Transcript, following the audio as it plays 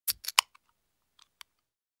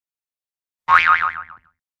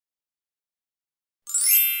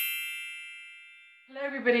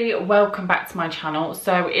Hello everybody, welcome back to my channel.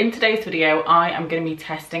 So in today's video I am going to be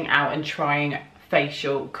testing out and trying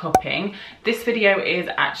facial cupping. This video is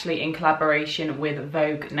actually in collaboration with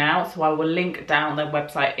VogueNow, so I will link down their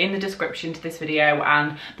website in the description to this video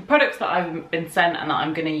and the products that I've been sent and that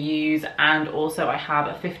I'm going to use, and also I have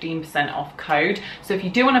a 15% off code. So if you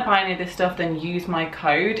do want to buy any of this stuff, then use my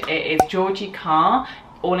code. It is georgieecarr,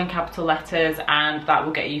 all in capital letters, and that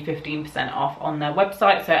will get you 15% off on their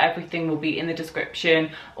website. So everything will be in the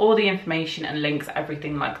description, all the information and links,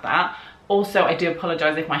 everything like that. Also, I do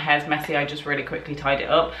apologise if my hair's messy, I just really quickly tied it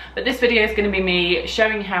up. But this video is going to be me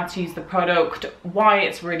showing you how to use the product, why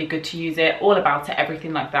it's really good to use it, all about it,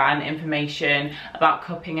 everything like that, and information about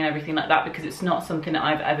cupping and everything like that, because it's not something that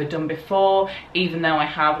I've ever done before, even though I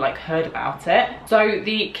have heard about it. So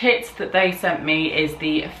the kit that they sent me is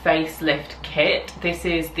the facelift kit. This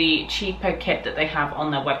is the cheaper kit that they have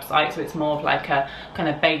on their website, so it's more of like a kind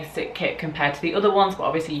of basic kit compared to the other ones, but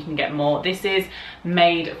obviously you can get more. This is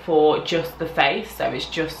made for just the face, so it's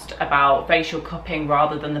just about facial cupping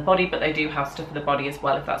rather than the body, but they do have stuff for the body as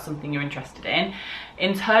well if that's something you're interested in.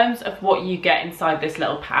 In terms of what you get inside this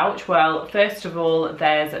little pouch, well, first of all,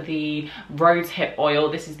 there's the rose hip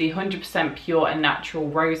oil. This is the 100% pure and natural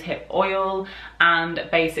rose hip oil, and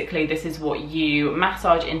basically this is what you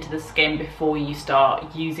massage into the skin before you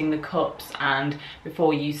start using the cups and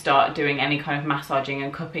before you start doing any kind of massaging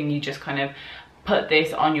and cupping. You just kind of put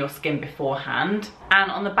this on your skin beforehand, and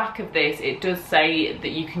on the back of this it does say that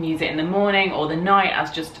you can use it in the morning or the night as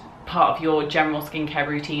just part of your general skincare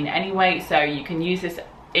routine anyway. So you can use this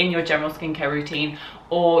in your general skincare routine,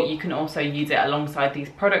 or you can also use it alongside these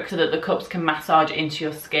products so that the cups can massage into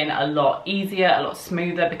your skin a lot easier, a lot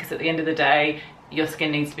smoother, because at the end of the day your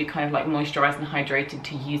skin needs to be kind of moisturized and hydrated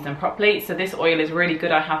to use them properly. So this oil is really good.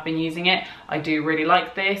 I have been using it. I do really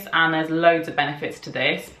like this, and there's loads of benefits to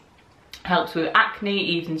this. Helps with acne,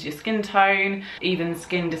 evens your skin tone, evens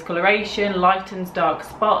skin discoloration, lightens dark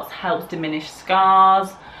spots, helps diminish scars,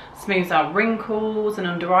 smooths out wrinkles and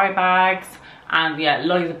under eye bags, and yeah,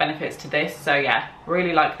 loads of benefits to this. So yeah,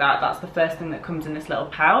 really like that. That's the first thing that comes in this little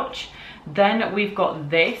pouch. Then we've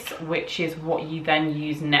got this, which is what you then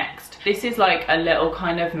use next. This is like a little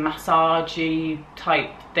kind of massagey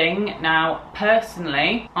type thing. Now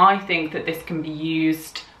personally, I think that this can be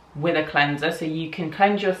used with a cleanser, so you can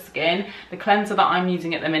cleanse your skin. The cleanser that I'm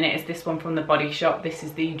using at the minute is this one from the Body Shop. This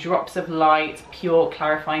is the Drops of Light Pure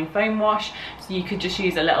Clarifying Foam Wash. So you could just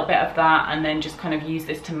use a little bit of that and then just kind of use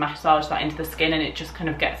this to massage that into the skin, and it just kind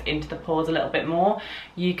of gets into the pores a little bit more.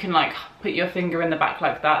 You can put your finger in the back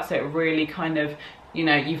like that, so it really kind of, you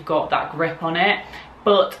know, you've got that grip on it.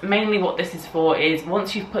 But mainly what this is for is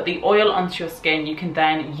once you've put the oil onto your skin, you can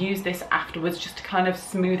then use this afterwards just to kind of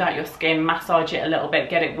smooth out your skin, massage it a little bit,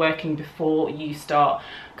 get it working before you start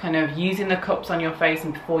kind of using the cups on your face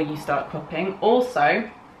and before you start cupping. Also,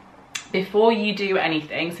 before you do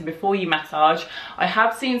anything, so before you massage, I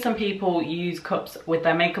have seen some people use cups with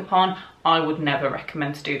their makeup on. I would never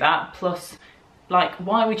recommend to do that. Plus,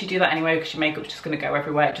 why would you do that anyway? Because your makeup's just going to go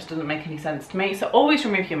everywhere. It just doesn't make any sense to me. So always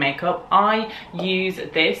remove your makeup. I use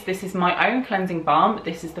this. This is my own cleansing balm.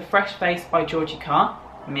 This is the Fresh Face by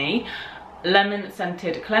georgieecarr, me. Lemon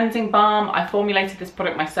scented cleansing balm. I formulated this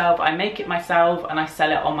product myself. I make it myself and I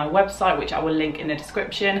sell it on my website, which I will link in the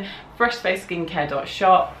description,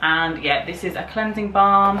 freshfaceskincare.shop. And yeah, this is a cleansing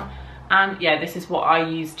balm. And yeah, this is what I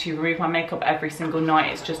use to remove my makeup every single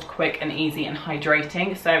night. It's just quick and easy and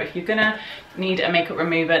hydrating. So if you're gonna need a makeup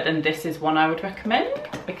remover, then this is one I would recommend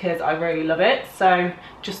because I really love it. So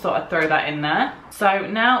just thought I'd throw that in there. So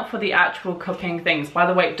now for the actual cupping things. By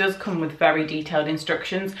the way, it does come with very detailed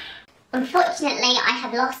instructions. Unfortunately, I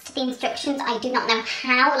have lost the instructions. I do not know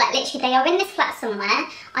how. Literally, they are in this flat somewhere.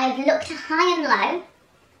 I have looked high and low,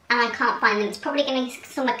 and I can't find them. It's probably going to be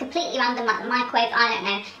somewhere completely random, like the microwave. I don't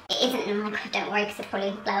know. It isn't in the microwave, don't worry, because it'll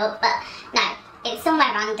probably blow up. But no, it's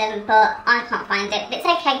somewhere random, but I can't find it. But it's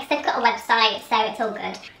okay, because they've got a website, so it's all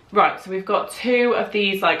good. Right, so we've got two of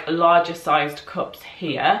these larger sized cups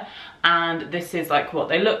here, and this is what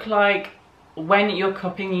they look like. When you're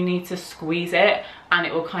cupping, you need to squeeze it, and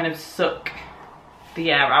it will kind of suck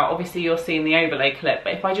the air out. Obviously you'll see in the overlay clip,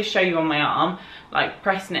 but if I just show you on my arm,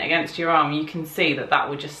 pressing it against your arm, you can see that that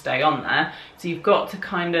would just stay on there. So you've got to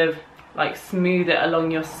kind of smooth it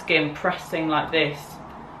along your skin, pressing like this,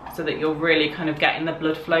 so that you're really kind of getting the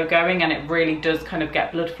blood flow going, and it really does kind of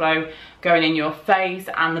get blood flow going in your face,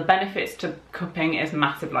 and the benefits to cupping is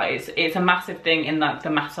massive. Like it's a massive thing in like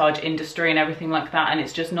the massage industry and everything like that, and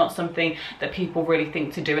it's just not something that people really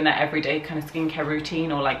think to do in their everyday kind of skincare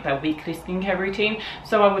routine or like their weekly skincare routine.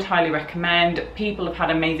 So I would highly recommend. People have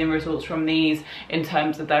had amazing results from these in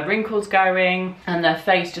terms of their wrinkles going and their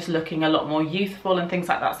face just looking a lot more youthful and things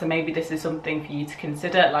like that. So maybe this is something for you to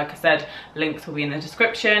consider. Like I said, links will be in the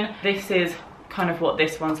description. This is kind of what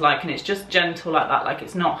this one's like, and it's just gentle like that. Like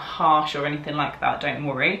it's not harsh or anything like that, don't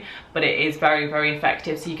worry, but it is very, very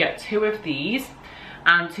effective. So you get 2 of these,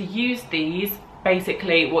 and to use these,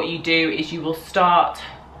 basically what you do is you will start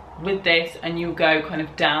with this and you'll go kind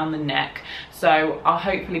of down the neck. So I'll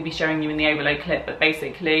hopefully be showing you in the overlay clip, but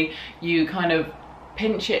basically you kind of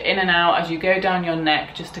pinch it in and out as you go down your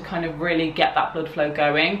neck, just to kind of really get that blood flow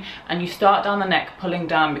going. And you start down the neck, pulling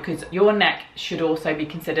down, because your neck should also be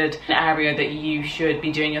considered an area that you should be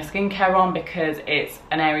doing your skincare on, because it's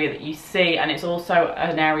an area that you see, and it's also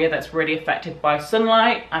an area that's really affected by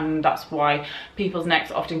sunlight, and that's why people's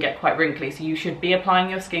necks often get quite wrinkly. So you should be applying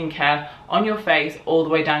your skincare on your face all the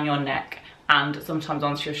way down your neck, and sometimes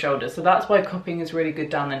onto your shoulders. So that's why cupping is really good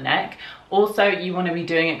down the neck. Also, you want to be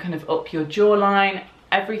doing it kind of up your jawline.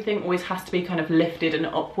 Everything always has to be kind of lifted and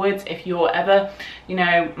upwards. If you're ever, you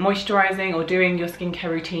know, moisturizing or doing your skincare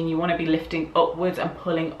routine, you want to be lifting upwards and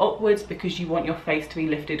pulling upwards, because you want your face to be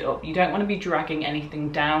lifted up. You don't want to be dragging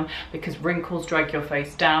anything down, because wrinkles drag your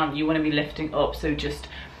face down. You want to be lifting up. So just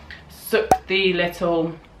suck the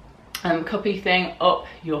little cuppy thing up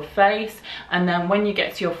your face, and then when you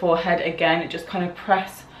get to your forehead again, just kind of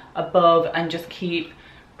press above and just keep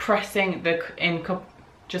pressing the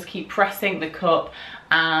cup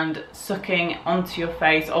and sucking onto your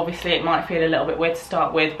face. Obviously it might feel a little bit weird to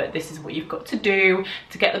start with, but this is what you've got to do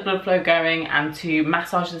to get the blood flow going and to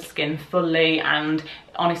massage the skin fully. And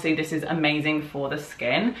honestly, this is amazing for the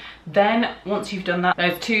skin. Then once you've done that,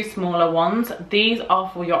 there's 2 smaller ones. These are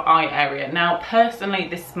for your eye area. Now personally,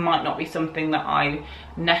 this might not be something that I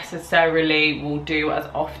necessarily will do as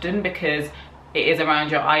often, because it is around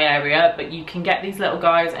your eye area, but you can get these little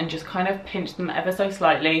guys and just kind of pinch them ever so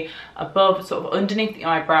slightly above, sort of underneath the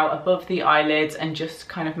eyebrow, above the eyelids, and just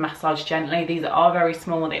kind of massage gently. These are very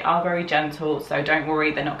small, they are very gentle, so don't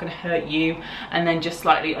worry, they're not going to hurt you. And then just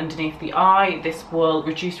slightly underneath the eye. This will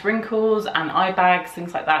reduce wrinkles and eye bags,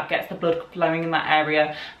 things like that, gets the blood flowing in that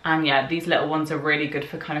area. And yeah, these little ones are really good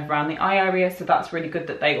for kind of around the eye area, so that's really good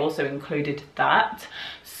that they also included that.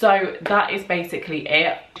 So that is basically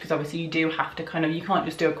it, because obviously you do have to kind of, you can't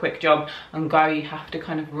just do a quick job and go, you have to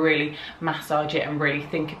kind of really massage it and really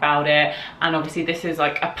think about it. And obviously this is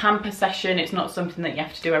like a pamper session. It's not something that you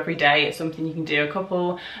have to do every day. It's something you can do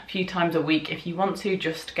a few times a week if you want to,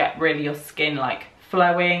 just to get really your skin like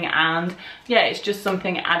flowing. And yeah, it's just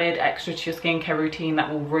something added extra to your skincare routine that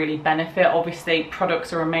will really benefit. Obviously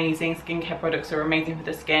products are amazing, skincare products are amazing for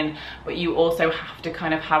the skin, but you also have to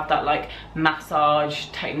kind of have that like massage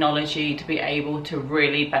technology to be able to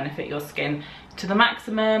really benefit your skin to the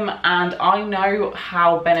maximum. And I know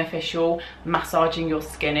how beneficial massaging your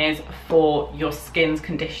skin is for your skin's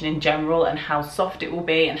condition in general, and how soft it will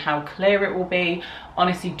be and how clear it will be.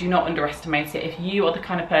 Honestly, do not underestimate it. If you are the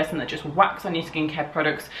kind of person that just whacks on your skincare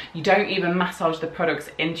products, you don't even massage the products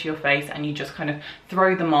into your face and you just kind of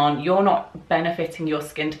throw them on, you're not benefiting your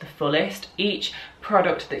skin to the fullest. Each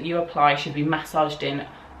product that you apply should be massaged in,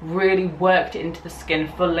 really worked into the skin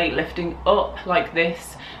fully, lifting up like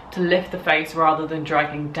this to lift the face rather than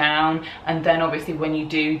dragging down. And then obviously when you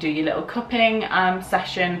do your little cupping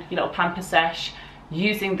session, your little pamper sesh,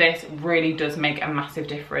 using this really does make a massive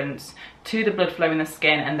difference to the blood flow in the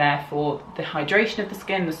skin, and therefore the hydration of the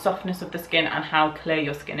skin, the softness of the skin, and how clear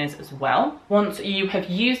your skin is as well. Once you have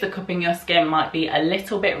used the cupping, your skin might be a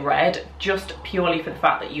little bit red, just purely for the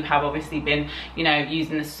fact that you have obviously been, you know,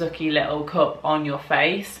 using the sucky little cup on your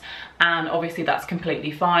face. And obviously that's completely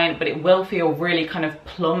fine, but it will feel really kind of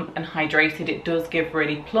plump and hydrated. It does give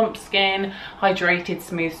really plump skin, hydrated,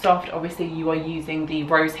 smooth, soft. Obviously you are using the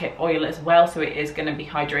rosehip oil as well, so it is going to be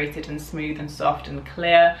hydrated and smooth and soft and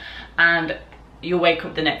clear. And you'll wake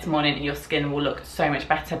up the next morning and your skin will look so much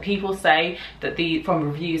better. People say that from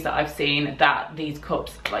reviews that I've seen, that these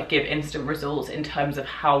cups like give instant results in terms of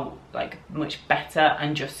how like much better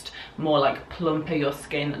and just more like plumper your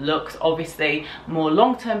skin looks. Obviously more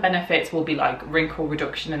long-term benefits will be like wrinkle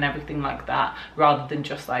reduction and everything like that, rather than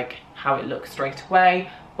just like how it looks straight away.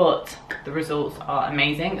 But the results are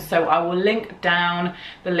amazing. So I will link down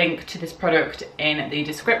the link to this product in the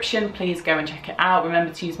description. Please go and check it out.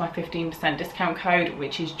 Remember to use my 15% discount code,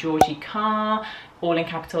 which is georgieecarr. all in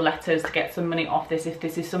capital letters, to get some money off this if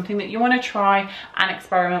this is something that you want to try and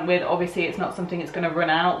experiment with. Obviously it's not something that's going to run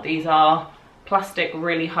out. These are plastic,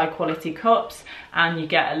 really high quality cups, and you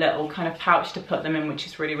get a little kind of pouch to put them in, which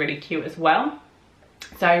is really, really cute as well.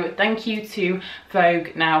 So thank you to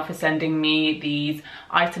VogueNow for sending me these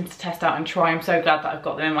items to test out and try. I'm so glad that I've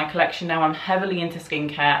got them in my collection now. I'm heavily into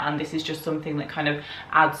skincare, and this is just something that kind of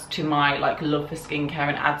adds to my like love for skincare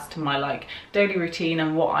and adds to my like daily routine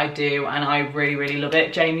and what I do, and I really, really love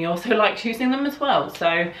it. Jamie also likes using them as well,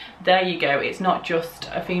 so there you go. It's not just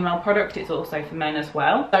a female product, it's also for men as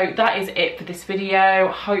well. So that is it for this video.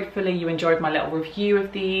 Hopefully you enjoyed my little review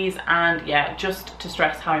of these, and yeah, just to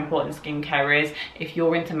stress how important skincare is. If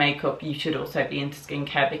you're into makeup, you should also be into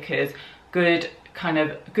skincare, because good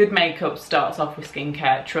makeup starts off with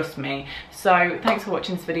skincare, trust me. So thanks for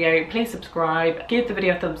watching this video. Please subscribe, give the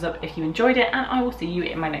video a thumbs up if you enjoyed it, and I will see you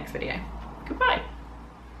in my next video. Goodbye.